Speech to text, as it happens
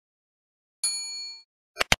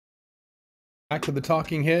Back to the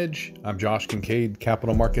Talking Hedge. I'm Josh Kincaid,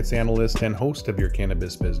 capital markets analyst and host of your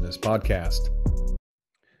Cannabis Business podcast.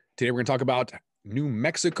 Today we're going to talk about New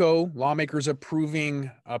Mexico. Lawmakers approving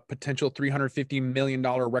a potential $350 million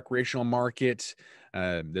recreational market.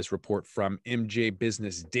 This report from MJ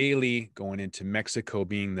Business Daily, going into Mexico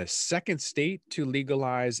being the second state to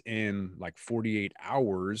legalize in like 48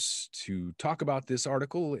 hours. To talk about this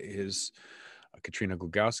article is Katrina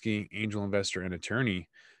Glogowski, angel investor and attorney.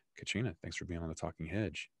 Katrina, thanks for being on the Talking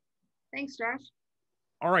Hedge. Thanks, Josh.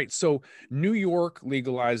 All right, so New York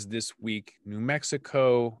legalized this week. New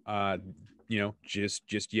Mexico,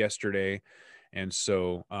 just yesterday, and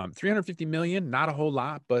so 350 million, not a whole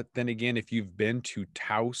lot. But then again, if you've been to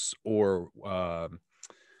Taos or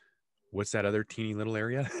what's that other teeny little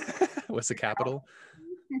area? What's the capital?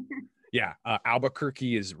 Yeah,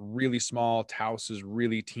 Albuquerque is really small. Taos is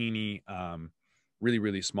really teeny.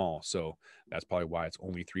 Really small. So that's probably why it's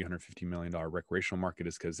only $350 million recreational market,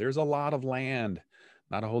 is because there's a lot of land,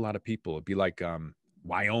 not a whole lot of people. It'd be like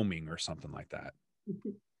Wyoming or something like that.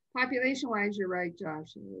 Population-wise, you're right,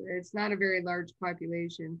 Josh. It's not a very large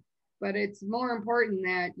population, but it's more important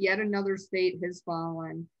that yet another state has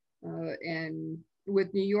fallen. And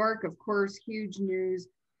with New York, of course, huge news.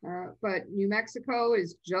 But New Mexico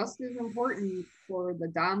is just as important for the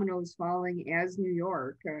dominoes falling as New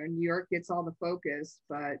York. New York gets all the focus,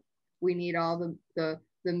 but we need all the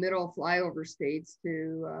middle flyover states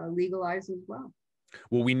to legalize as well.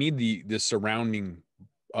 Well, we need the surrounding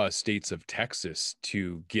states of Texas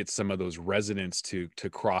to get some of those residents to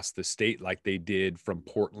cross the state, like they did from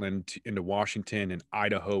Portland into Washington and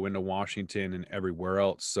Idaho into Washington and everywhere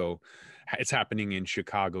else. So it's happening in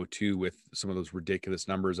Chicago too, with some of those ridiculous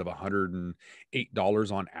numbers of $108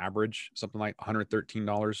 on average, something like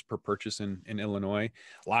 $113 per purchase in Illinois.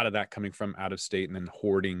 A lot of that coming from out of state, and then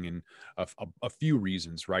hoarding and a few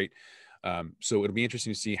reasons, right? So it'll be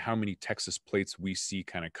interesting to see how many Texas plates we see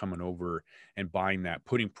kind of coming over and buying that,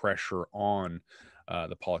 putting pressure on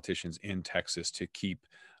the politicians in Texas to keep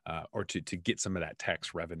or to get some of that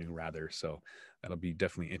tax revenue rather. So that'll be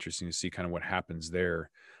definitely interesting to see kind of what happens there.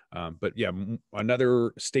 But yeah,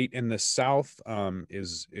 another state in the South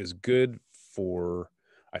is good for,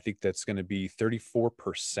 I think that's going to be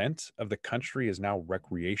 34% of the country is now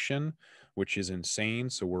recreation, which is insane.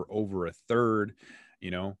 So we're over a third,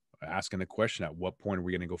 asking the question, at what point are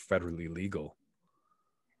we going to go federally legal?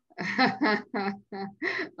 I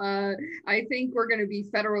think we're going to be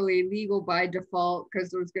federally legal by default, because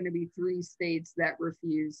there's going to be 3 states that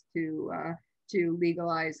refuse to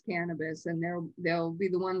legalize cannabis, and they'll be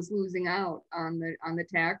the ones losing out on the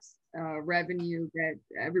tax revenue that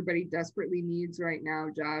everybody desperately needs right now,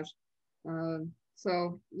 Josh.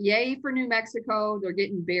 So yay for New Mexico. They're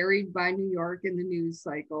getting buried by New York in the news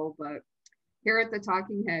cycle, but here at the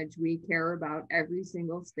Talking Hedge, we care about every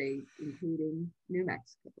single state, including New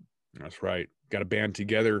Mexico. That's right. Got to band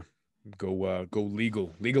together, go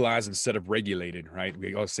legalize instead of regulated, right?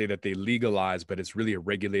 We all say that they legalize, but it's really a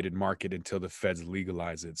regulated market until the feds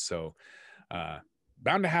legalize it. So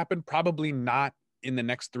bound to happen, probably not in the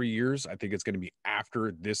next 3 years. I think it's going to be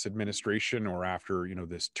after this administration, or after,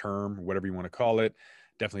 this term, whatever you want to call it.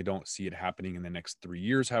 Definitely don't see it happening in the next 3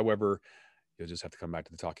 years. However, you'll just have to come back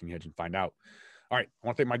to the Talking Hedge and find out. All right. I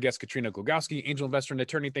want to thank my guest, Katrina Glogowski, angel investor and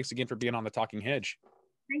attorney. Thanks again for being on the Talking Hedge.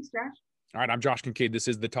 Thanks, Josh. All right. I'm Josh Kincaid. This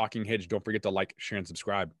is the Talking Hedge. Don't forget to like, share, and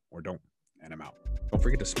subscribe, or don't, and I'm out. Don't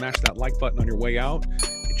forget to smash that like button on your way out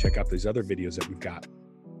and check out these other videos that we've got.